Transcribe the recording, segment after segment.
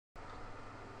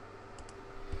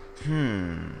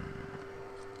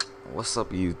What's up,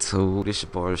 YouTube? This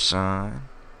your boy Richon,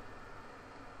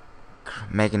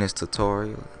 making this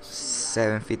tutorial.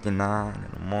 7:59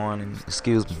 in the morning.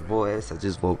 Excuse my voice, I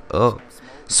just woke up.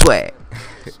 Swag.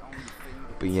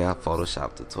 But yeah,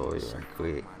 Photoshop tutorial right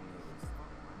quick.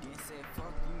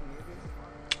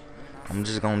 I'm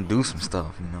just gonna do some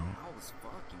stuff, you know.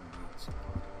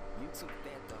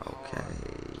 Okay.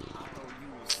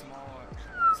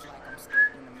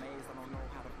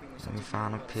 Let me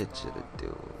find a picture to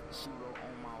do.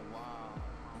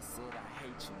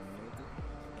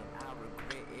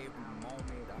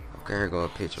 Okay, here go a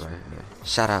picture right here.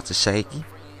 Shout out to Shaky.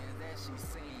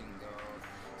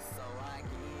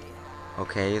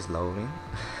 Okay, it's loading.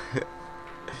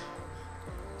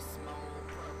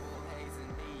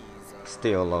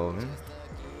 Still loading.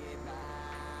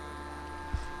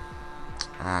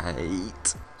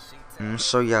 Alright. I'm gonna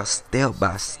show y'all step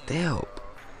by step.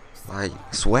 Like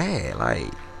swag.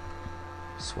 I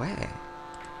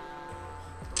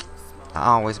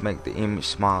always make the image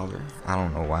smaller. I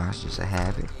don't know why, it's just a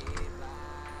habit.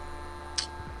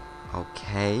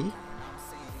 Okay.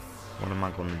 What am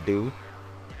I gonna do?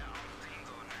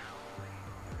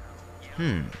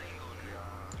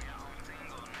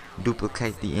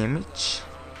 Duplicate the image.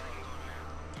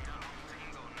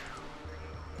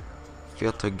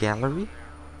 Filter gallery.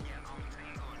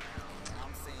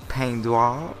 Paint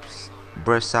dwarfs.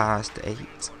 Brush size to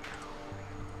 8.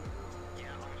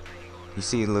 You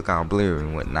see it look all blurry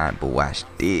and whatnot, but watch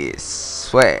this.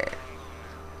 Swag.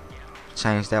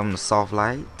 Change that one to soft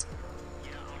light.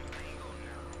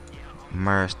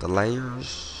 Merge the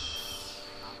layers.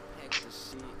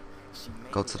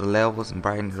 Go to the levels and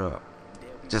brighten it up.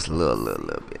 Just a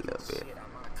little bit.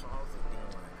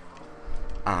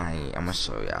 Alright, I'm gonna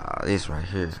show y'all this right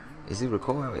here. Is it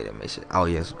recording? Wait a minute. Oh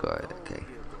yes, good. Okay.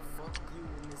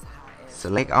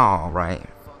 Select all, right?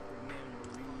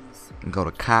 And go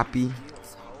to copy,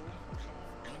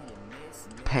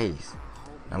 paste.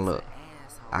 Now look,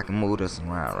 I can move this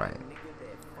around, right?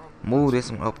 Move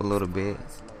this one up a little bit.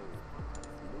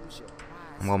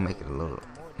 I'm gonna make it a little,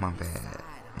 my bad.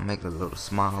 I'm make it a little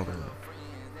smaller.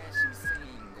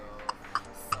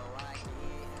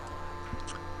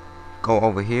 Go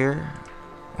over here.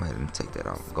 Wait, let me take that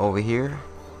off. Go over here.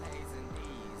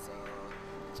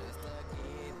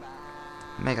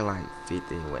 Make it like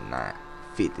 50, whatnot.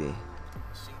 50.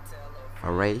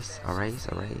 Erase.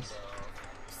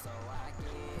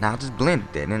 Now just blend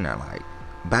that in there, like,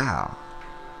 bow.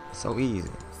 So easy.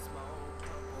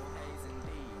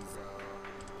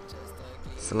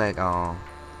 Select all.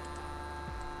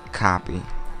 Copy.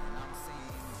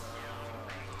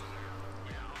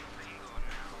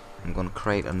 I'm gonna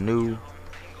create a new,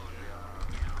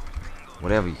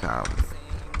 whatever you call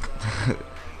it.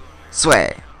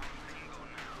 Swag.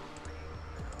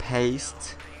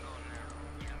 Paste.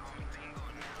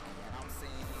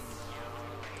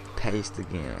 Paste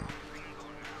again.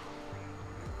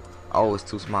 Oh, it's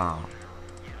too small.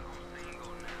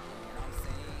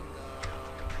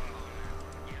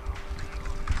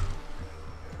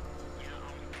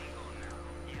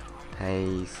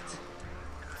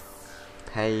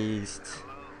 Paste.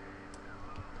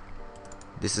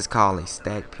 This is called a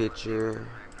stack picture.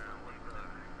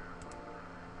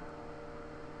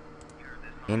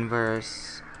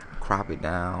 Inverse. Crop it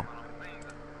down.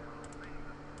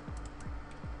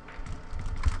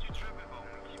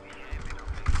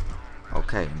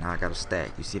 Okay, now I got a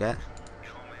stack. You see that?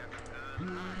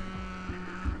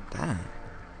 Damn.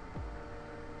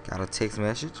 Got a text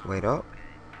message. Wait up.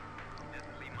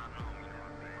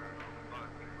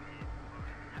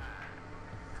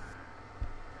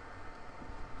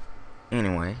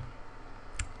 Anyway,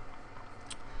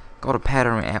 go to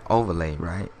pattern and overlay,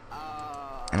 right?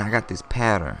 And I got this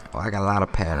pattern. Oh, I got a lot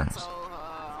of patterns.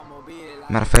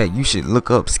 Matter of fact, you should look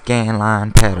up scan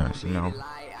line patterns, you know.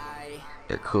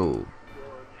 They're cool.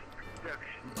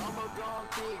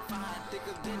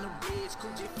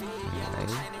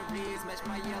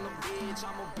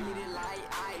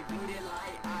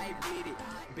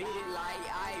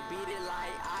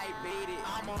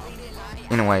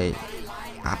 Anyway,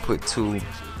 I put 2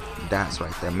 dots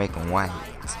right there, make them white.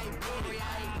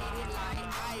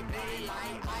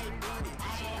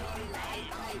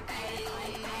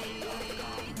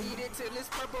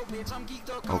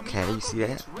 Okay, you see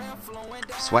that?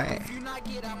 Swag.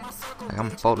 Like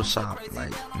I'm Photoshop,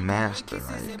 like master,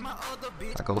 right?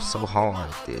 I go so hard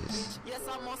at this.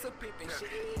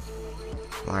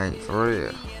 Like for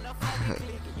real.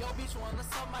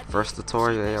 First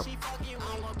tutorial ever.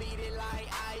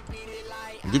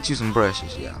 Get you some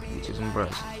brushes, y'all. Get you some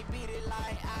brushes.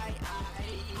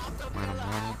 Wait a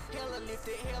minute.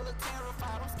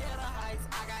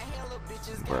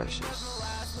 Brushes.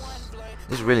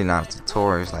 It's really not a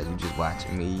tutorial. It's like you just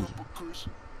watching me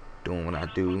doing what I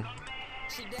do.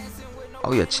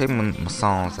 Oh yeah, check my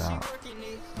songs out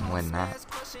and whatnot.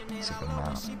 Check them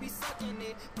out.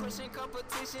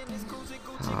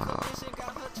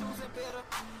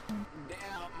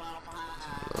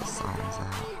 Little songs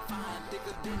out.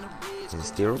 Is it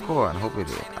still recording? I hope it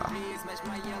is. Okay.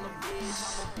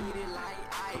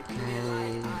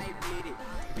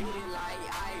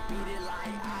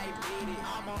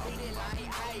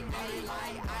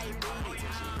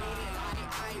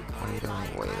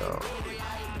 Wait up.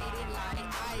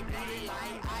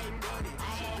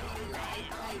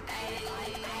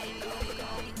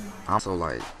 I'm so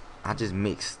like, I just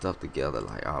mix stuff together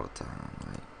like all the time.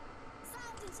 Like,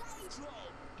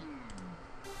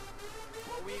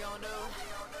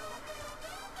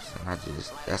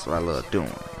 so that's what I love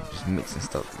doing. Just mixing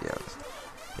stuff together.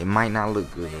 It might not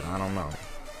look good, I don't know.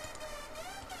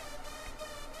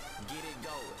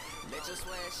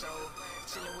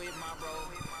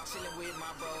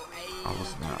 Oh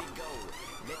snap.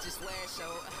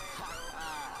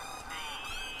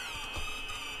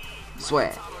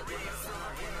 Swag.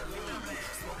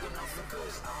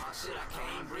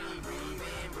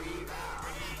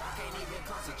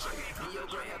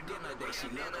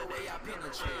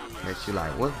 That you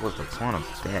like, what was the point of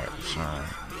that, Sean?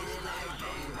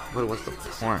 What was the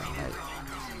point? Like,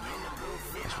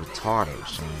 that's retarded,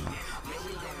 Sean.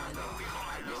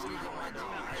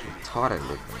 That's retarded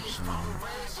looking, Sean.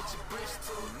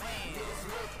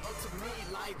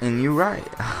 And you're right.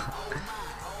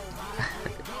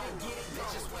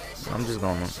 I'm just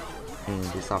gonna end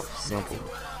this off simple.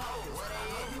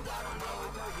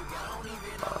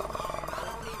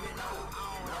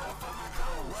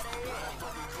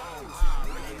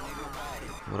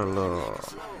 What a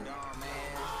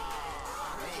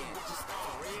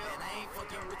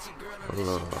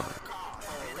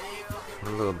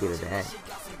little bit of that.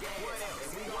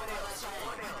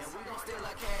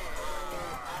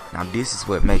 Now this is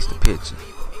what makes the picture.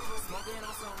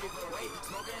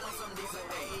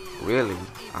 Really,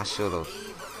 I should've.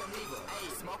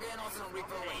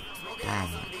 Dang,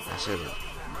 I should've.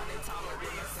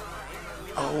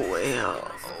 Oh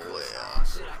well.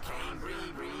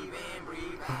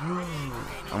 I'm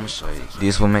gonna show you.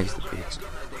 This what makes the picture.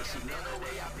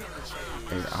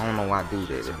 I don't know why I do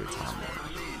that every time.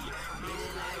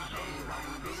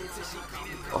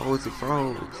 Oh, it's a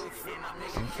froze.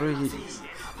 I'm freeze.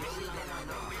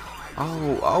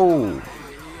 Oh.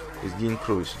 It's getting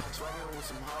crucial.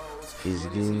 It's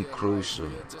getting crucial.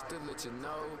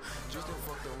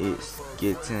 It's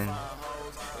getting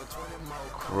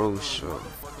crucial.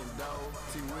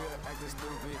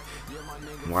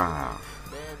 Wow.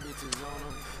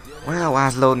 Well, while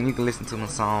it's loading, you can listen to my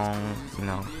song, you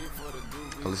know.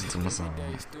 Go listen to my song.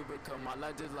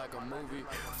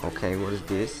 Okay, what is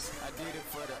this? It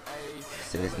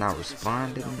says it's not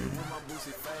responding.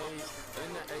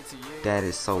 That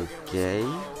is so gay.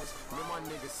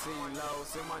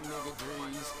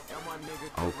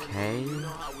 Okay.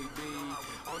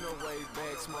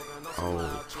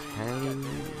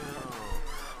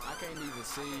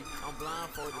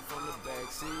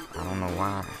 I don't know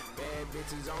why.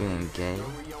 Being gay.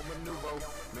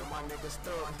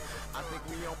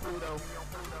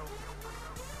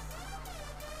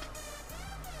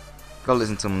 Go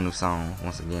listen to my new song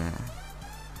once again.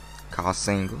 Called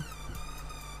Single.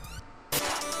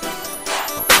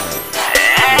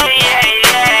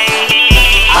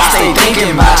 I stay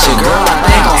thinking about you, girl. I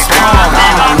think I'm strong.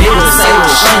 Man, my niggas say we'll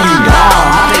shut you down.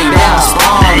 I think that I'm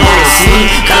strong.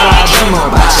 See, girl, I dream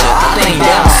about you. I think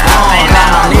that I'm strong. Man,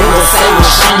 my niggas say we'll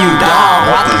shut you down.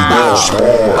 I think that I'm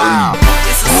strong. Girl,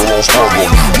 I'm strong on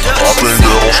you. I think that I'm strong on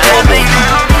you.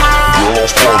 Girl, I'm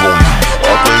strong on you. I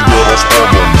think that I'm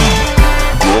strong on you.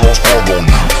 Girl, I'm strong on you. I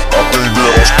think that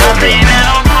I'm strong on you.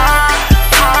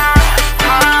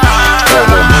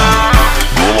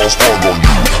 Strong on you.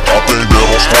 I think that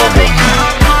I'm strong on you.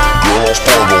 Girl, I'm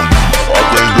strong on you. I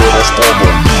think that I'm strong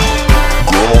on you.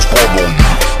 Girl, I'm strong on you.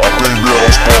 I think that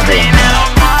I'm strong on you.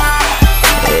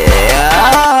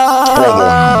 Yeah.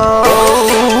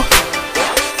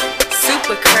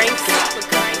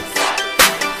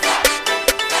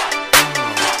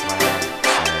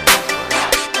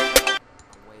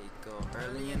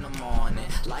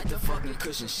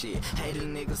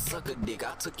 nigga suck a dick.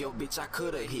 I took your bitch, I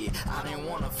coulda hit. I didn't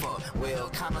wanna fuck, well,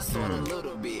 kinda sorta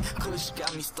little bit. Kush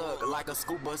got me stuck like a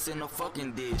school bus in a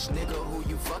fucking ditch. Nigga, who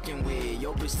you fucking with?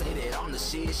 Your bitch say that I'm the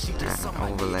shit. She just suck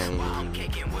my dick while I'm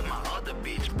kicking with my other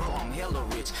bitch. Bro, I'm hella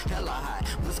rich, hella high.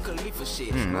 Wiz Khalifa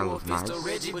shit. No offense to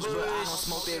Reggie Bush, but I don't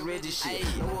smoke that Reggie shit.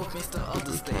 No offense to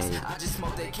other states, I just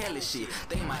smoke that Kelly shit.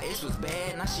 Think my ex was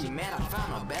bad, now she mad. I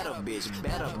found a better bitch,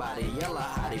 better body, yellow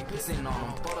hottie, pissing on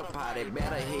them, porta potty,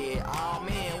 better head. Oh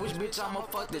man, which bitch I'ma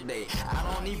fuck today?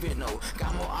 I don't even know.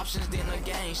 Got more options than a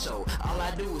game show. All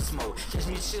I do is smoke. Catch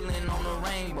me chilling on the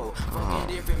rainbow. Fucking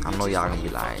different bitches. I know y'all gonna be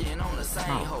like,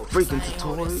 oh, freaking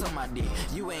tutorial.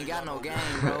 You ain't got no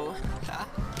game, bro.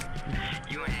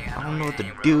 I don't know what to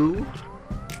do.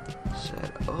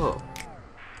 Shut up.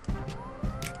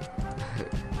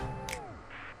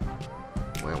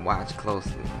 Well, watch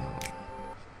closely.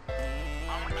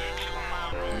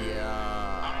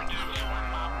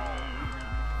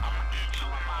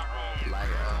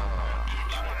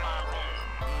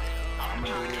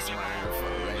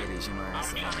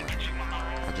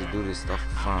 I just do this stuff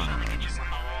for fun. It's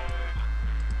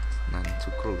nothing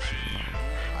too crucial, you know.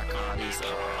 I call this get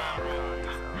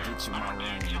you my room,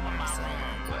 you know what I'm saying?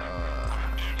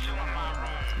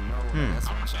 That's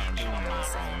what I'm trying to do, you know what I'm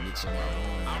saying? Get you my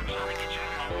room.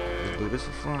 Just do this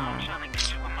for fun.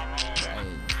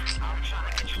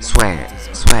 Hey. Swag,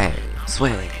 swag,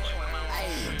 swag.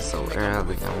 So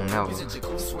early, I don't know.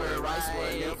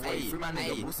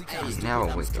 I never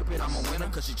wake up. I'm a winner,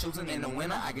 cause she choosing in the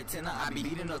winter. I get tenor, I be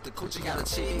beating up the coochie, got a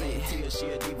chick. She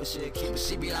a diva, she a kid, but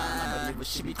she be lying. I'm a liver,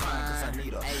 she be crying, cause I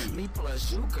need her. Me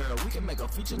plus you, girl, we can make a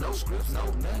feature, no scripts, no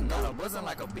nothing. Got her buzzing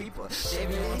like a beeper.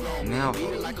 Chevy on Never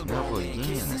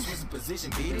again.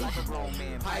 Position, beat it like a grown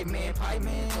man. Pipe man,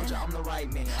 told you I'm the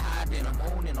right man. Hide in the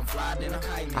moon and I'm fly in a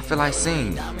kite man. I feel like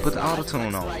singing. Put the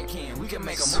auto-tune on.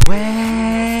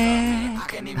 Swag. I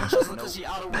can't even trust her cause she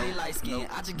all the way light skin.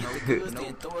 I just get the goods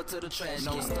then throw it to the trash.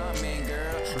 No stunt man,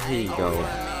 girl. Here you go.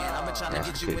 I've been trying to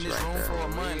get you in this room for a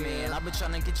month, man. I've been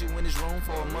trying to get you in this room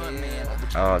for a month, man.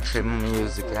 Oh, check my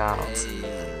music out.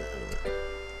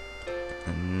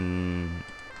 And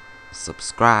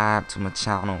subscribe to my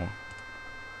channel.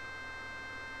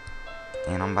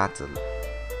 And I'm about to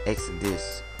exit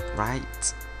this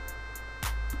right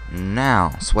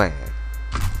now. Swag.